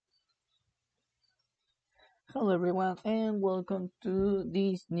Hello everyone and welcome to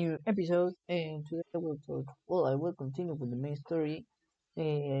this new episode, and today I will talk, I will continue with the main story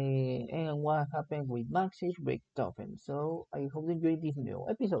and what happened with Max's Richtofen. So I hope you enjoy this new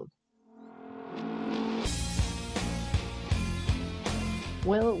episode.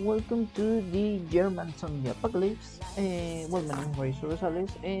 Well, welcome to the German zombie apocalypse. My name is Mauricio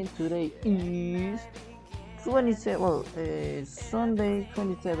Rosales and today is 27, Sunday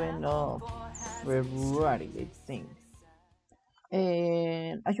 27th of February, I think.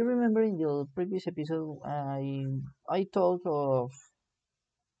 And as you remember in the previous episode, I talked of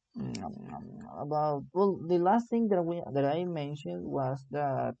about the last thing that I mentioned was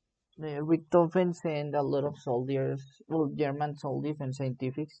that Richthofen sent a lot of soldiers, German soldiers and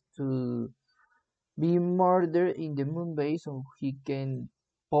scientists to be murdered in the moon base so he can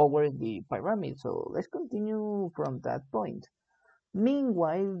power the pyramid. So let's continue from that point.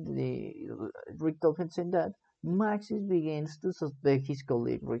 Meanwhile, the Richthofen said that Maxis begins to suspect his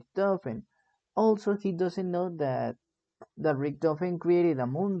colleague Richthofen. Also, he doesn't know that Richthofen created a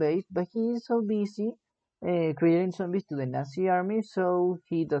moon base, but he is so busy creating zombies to the Nazi army, so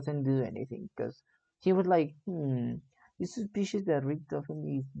he doesn't do anything. Because he was like, it's suspicious that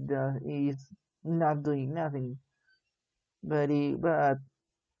Richthofen is not doing nothing. But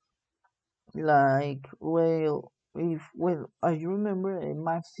like, as you remember,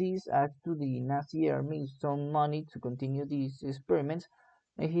 Maxis asked to the Nazi army some money to continue these experiments,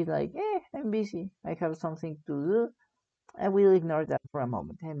 and he's like, I'm busy. I have something to do. I will ignore that for a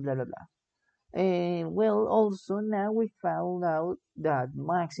moment, and blah blah blah. And also now we found out that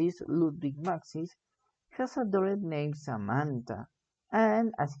Ludwig Maxis, has a daughter named Samantha,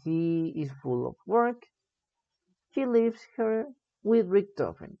 and as he is full of work, he leaves her with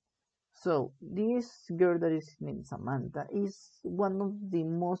Richtofen. So this girl that is named Samantha is one of the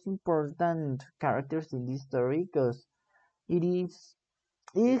most important characters in this story because it is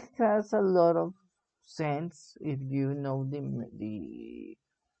it has a lot of sense if you know the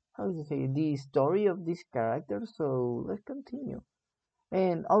how to say the story of this character. So let's continue.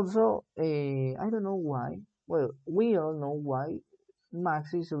 And also, I don't know why. Well, we all know why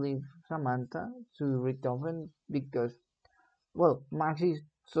Max is leave Samantha to Richtofen because Max is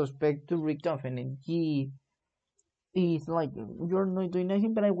suspect to Richtofen and he's like, you're not doing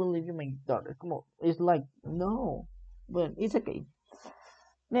anything, but I will leave you my daughter. Come on. It's like, no. But it's okay.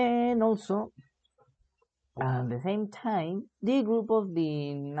 And also, at the same time, the group of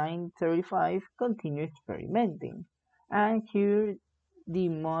the 935 continue experimenting. And here, the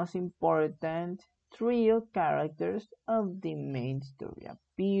most important trio characters of the main story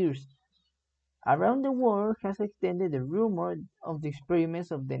appears. Around the world has extended the rumor of the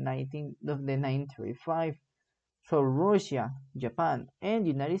experiments of the 935. So Russia, Japan, and the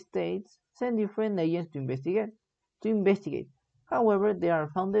United States send different agents to investigate. However, they are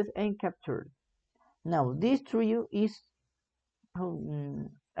founded and captured. Now, this trio is,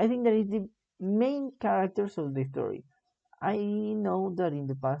 I think, that is the main characters of the story. I know that in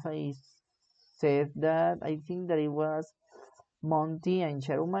the past I said that I think that it was Monty and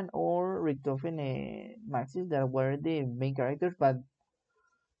Sharuman or Richtofen and Maxis that were the main characters, but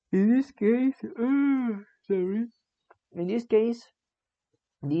in this case, sorry. In this case,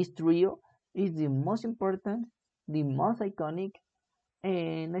 this trio is the most important, the most iconic,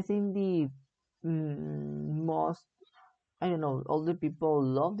 and I think the most, I don't know, all the people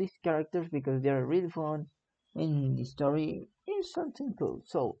love these characters because they are really fun and the story is something cool.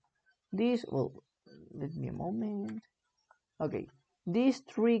 So, let me a moment. Okay, these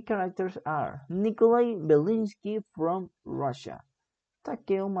three characters are Nikolai Belinsky from Russia,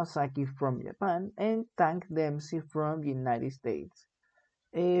 Takeo Masaki from Japan, and Tank Dempsey from the United States.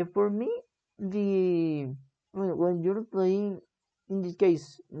 For me, the when you're playing, in this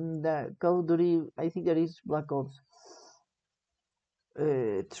case, the Call of Duty, I think that is Black Ops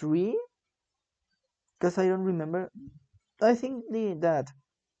 3, because I don't remember. I think that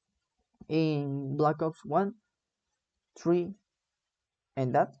in Black Ops 1, 3,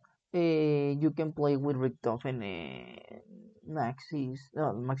 and that you can play with Richtofen,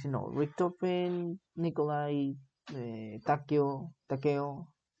 Richtofen, Nikolai, Takeo,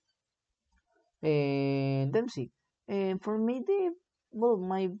 and Dempsey. And for me,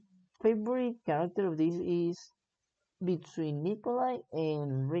 my favorite character of this is between Nikolai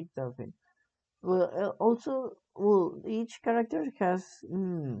and Richtofen. Also, each character has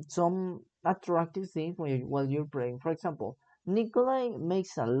some attractive things while you're playing. For example, Nikolai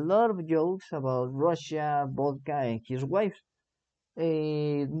makes a lot of jokes about Russia, vodka, and his wife.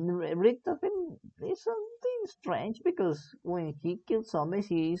 Richtofen is something strange because when he kills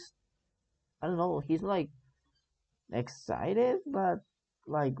zombies, I don't know, he's like excited, but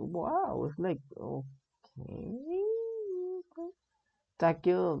like wow, it's like okay.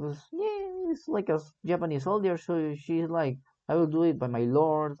 Takeo was yeah, it's like a Japanese soldier, so she's like, I will do it by my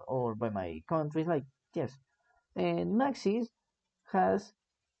lord or by my country. It's like yes, and Maxis has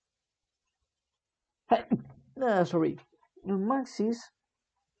sorry, Maxis.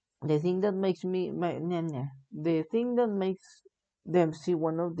 The thing that makes me my nah, nah, the thing that makes Dempsey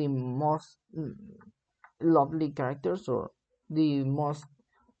one of the most lovely characters or the most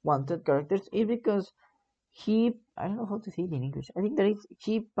wanted characters is because he I don't know how to say it in English. I think that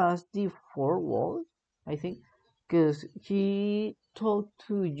he passed the four walls. I think because he talked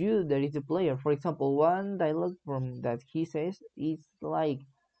to you that is the player. For example, one dialogue from that he says is like,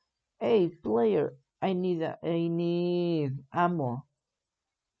 "Hey player, I need ammo."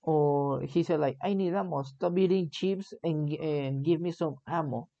 Or he said like, "I need ammo. Stop eating chips and give me some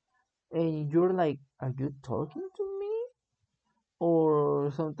ammo." And you're like, "Are you talking to me?" Or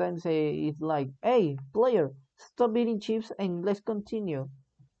sometimes it's like, "Hey player, stop eating chips and let's continue."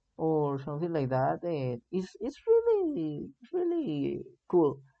 Or something like that. And it's really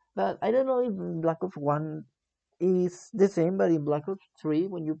cool. But I don't know if Black Ops 1 is the same, but in Black Ops 3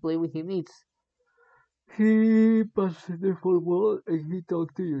 when you play with him, it's he passes the full wall and he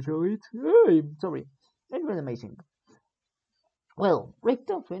talks to you. So it's sorry, it's really amazing. Well,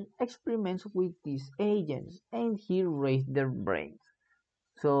 Richtofen experiments with these agents and he raised their brains.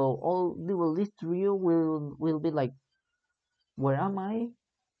 So this trio will be like, where am I?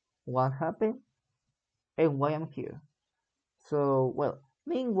 What happened? And why I'm here? So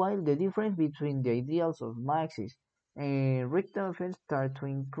meanwhile the difference between the ideals of Maxis and Richtofen start to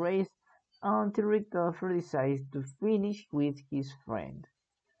increase until Richtofen decides to finish with his friend.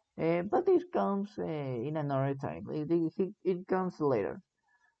 But it comes in another time. It comes later.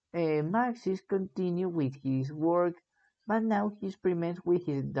 Maxis continue with his work, but now he experiments with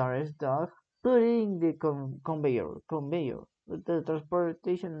his daughter's dog, putting the conveyor, the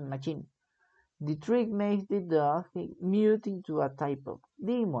transportation machine. The trick makes the dog mute into a type of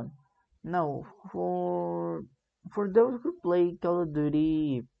demon. Now, for those who play Call of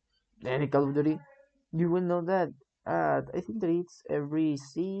Duty, Call of Duty, you will know that I think that it's every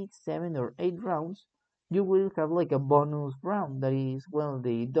 6, 7, or 8 rounds. You will have like a bonus round that is when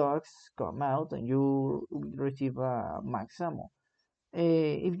the dogs come out and you receive a max ammo.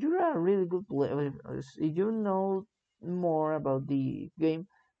 If you're a really good player, if you know more about the game,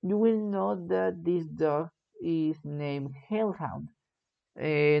 you will know that this dog is named Hellhound.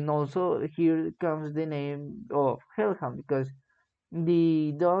 And also here comes the name of Hellhound because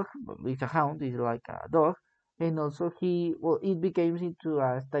the dog is a hound, is like a dog, and also it becomes into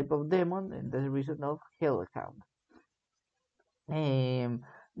a type of demon, and that's the reason of Hellhound. Um,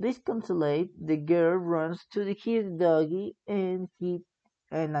 disconsolate, the girl runs to his doggy, and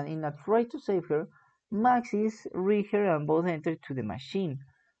in a try to save her, Maxis rig her and both enter to the machine.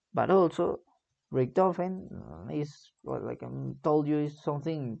 But also, Richtofen is like I told you is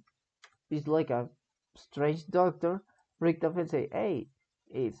something is like a strange doctor. Richtofen say, "Hey,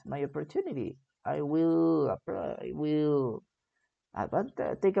 it's my opportunity. I will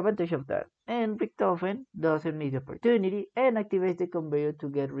take advantage of that." And Richtofen doesn't miss the opportunity and activates the conveyor to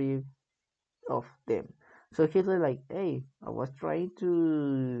get rid of them. So he's like, "Hey, I was trying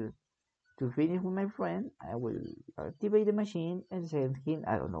to finish with my friend. I will activate the machine and send him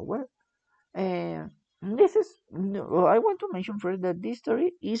I don't know where." And this is no, I want to mention first that this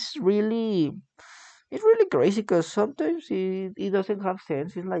story is really it's really crazy because sometimes it doesn't have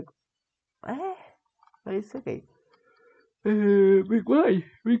sense. It's like, eh, but it's okay. But why?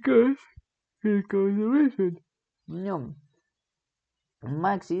 Because the reason. No,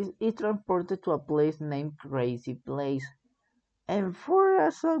 Maxis is transported to a place named Crazy Place, and for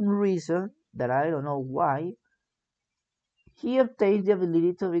some reason that I don't know why, he obtains the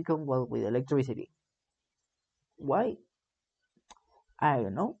ability to become well with electricity. Why? I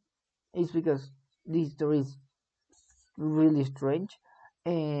don't know. It's because this story is really strange,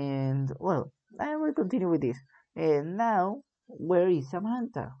 and I will continue with this. And now, where is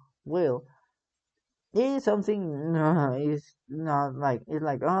Samantha? Well, it is something. It's not like it's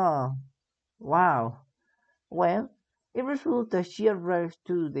like wow. Well, it results that she arrives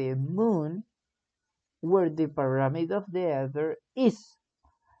to the moon where the pyramid of the Ether is,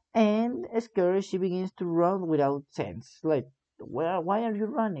 and scared she begins to run without sense. Like, why are you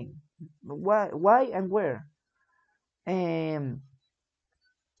running? Why and where? And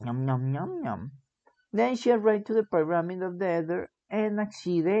yum yum yum yum. Then she arrived to the pyramid of the Ether, and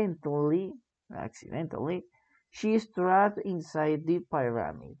accidentally, she is trapped inside the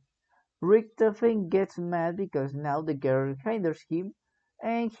pyramid. Richtofen gets mad because now the girl hinders him,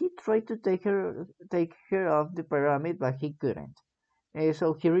 and he tried to take her off the pyramid, but he couldn't.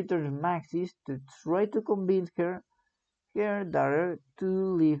 So he returns Maxis to try to convince her daughter to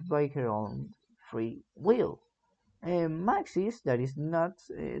live by her own free will. Maxis, that is not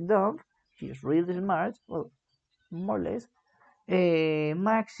dumb, she's really smart, well, more or less.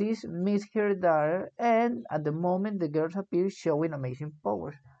 Maxis meets her daughter, and at the moment the girls appear showing amazing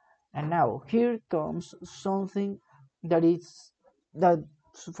powers. And now here comes something that is that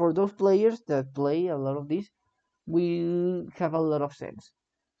for those players that play a lot of this will have a lot of sense.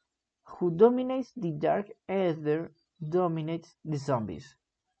 Who dominates the dark ether dominates the zombies.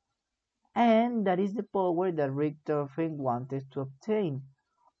 And that is the power that Richtofen wanted to obtain.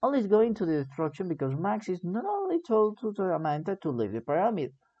 All is going to the destruction because Maxis not only told to Samantha to leave the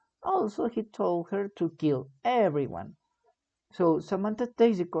pyramid, also he told her to kill everyone. So Samantha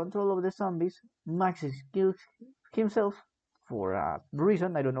takes the control of the zombies, Maxis kills himself for a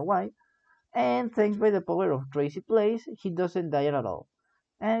reason, I don't know why, and thanks by the power of Tracy Place, he doesn't die at all.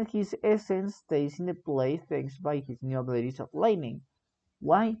 And his essence stays in the place thanks by his new abilities of lightning.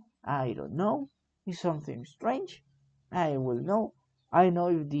 Why? I don't know. It's something strange. I will know. I know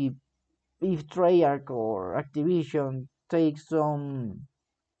if Treyarch or Activision takes some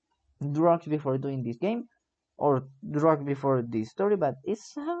drugs before doing this game or drugs before this story, but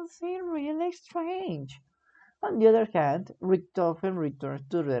it's something really strange. On the other hand, Richtofen returns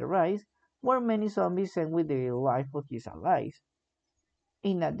to the Rise, where many zombies end with the life of his allies.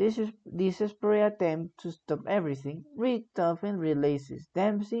 In a desperate attempt to stop everything, Richtofen releases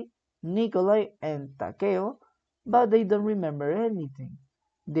Dempsey, Nikolai, and Takeo, but they don't remember anything.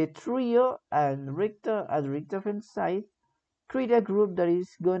 The trio and Richter at Richtofen's side create a group that is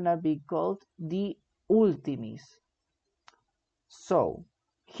gonna be called the Ultimis. So,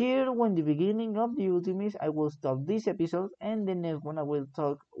 here when the beginning of the Ultimis, I will stop this episode, and the next one I will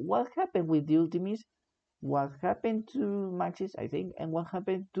talk what happened with the Ultimis, what happened to Maxis, I think, and what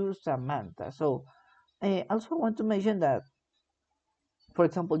happened to Samantha. So, I also want to mention that, for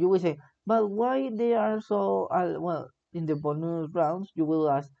example, you will say, but why they are so, well, in the bonus rounds, you will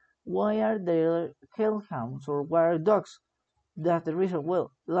ask, why are there hellhounds or why are dogs? That's the reason.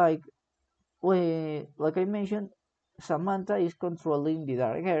 Well, like I mentioned, Samantha is controlling the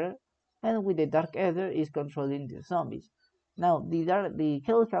dark hair, and with the dark ether is controlling the zombies. Now, the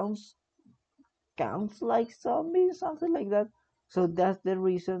hellhounds counts like zombies, something like that. So that's the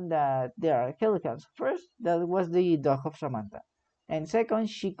reason that there are hellhounds. First, that was the dog of Samantha, and second,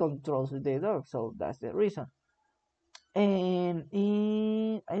 she controls the dog, so that's the reason. And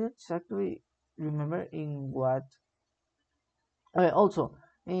I don't exactly remember in what. Also,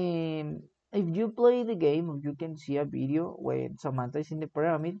 if you play the game, you can see a video when Samantha is in the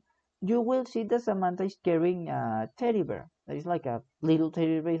pyramid. You will see that Samantha is carrying a teddy bear. That is like a little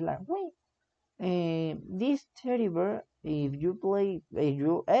teddy bear. It's like, wait. This teddy bear, if you play, if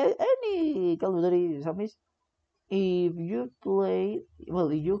you any Call of Duty zombies, if you play, well,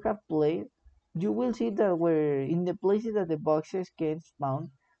 if you have played, you will see that where in the places that the boxes can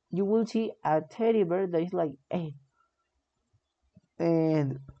spawn, you will see a teddy bear that is like, hey,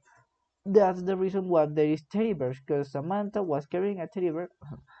 and that's the reason why there is teddy bears, because Samantha was carrying a teddy bear.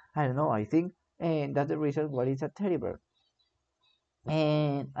 I don't know, I think, and that's the reason why it's a teddy bear.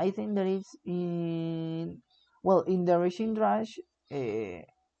 And I think that it's in, well, in the Racing Rush. I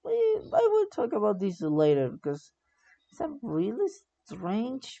will talk about this later because it's a really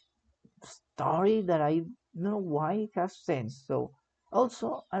strange story that I don't know why it has sense. So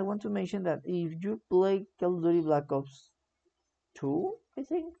also I want to mention that if you play Call of Duty Black Ops 2, I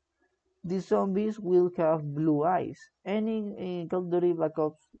think the zombies will have blue eyes. And in Call of Duty Black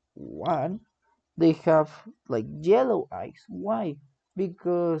Ops 1, they have like yellow eyes. Why?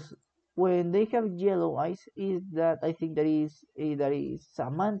 Because when they have yellow eyes, is that I think that is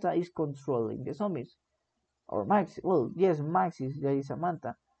Samantha is controlling the zombies, or Max. Well, yes, Max is that is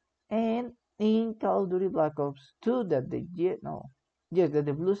Samantha. And in Call of Duty Black Ops 2, that the no, yes,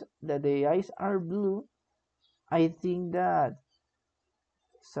 that the eyes are blue. I think that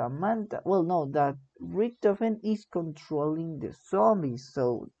Samantha, well, no, that Richtofen is controlling the zombies,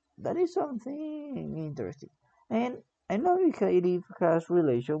 so that is something interesting. And I know it has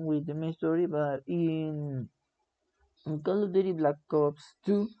relation with the main story, but in Call of Duty Black Ops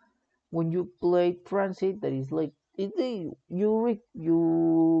 2, when you play Transit, that is like you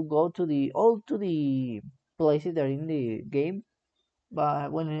go to the all to the places that are in the game,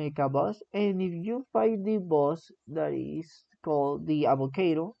 but when you make a boss, and if you fight the boss that is called the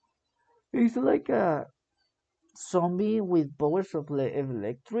avocado, it's like a zombie with powers of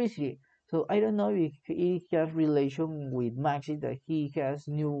electricity. So I don't know if it has relation with Maxi that he has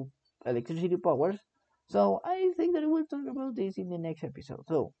new electricity powers. So I think that we'll talk about this in the next episode.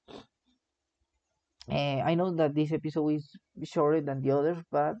 So I know that this episode is shorter than the others,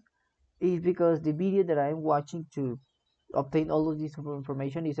 but it's because the video that I'm watching to obtain all of this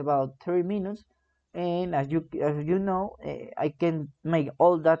information is about 30 minutes, and as you know, I can make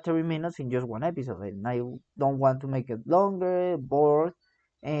all that 30 minutes in just one episode, and I don't want to make it longer, bored,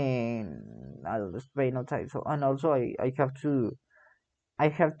 and I'll spend no time. So and also I have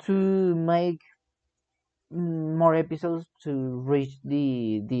to make more episodes to reach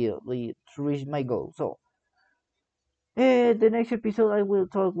the to reach my goal. So the next episode I will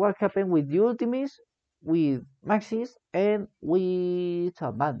talk what happened with the Ultimates, with Maxis, and with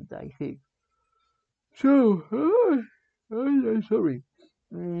Samantha, I think. So, I'm sorry.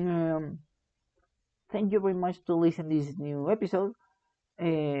 Um, Thank you very much to listen this new episode.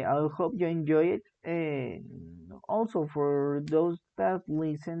 I hope you enjoy it. And also for those that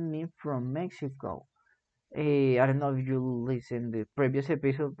listen me from Mexico, I don't know if you listened the previous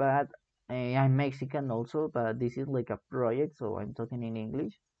episode, but I'm Mexican also, but this is like a project, so I'm talking in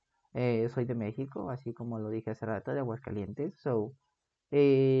English. Soy de México, así como lo dije hace rato, de Aguascalientes. So,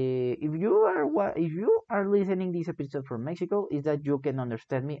 if you are listening this episode from Mexico, is that you can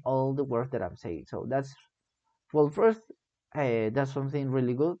understand me all the words that I'm saying. So first, that's something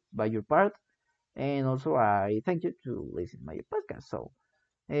really good by your part, and also I thank you to listen my podcast. So,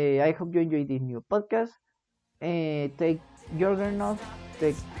 I hope you enjoy this new podcast. Take Jorgen off,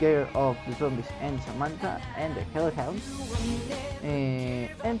 take care of the zombies and Samantha and the Hellhounds,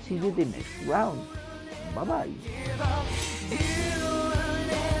 and see you the next round. Bye bye.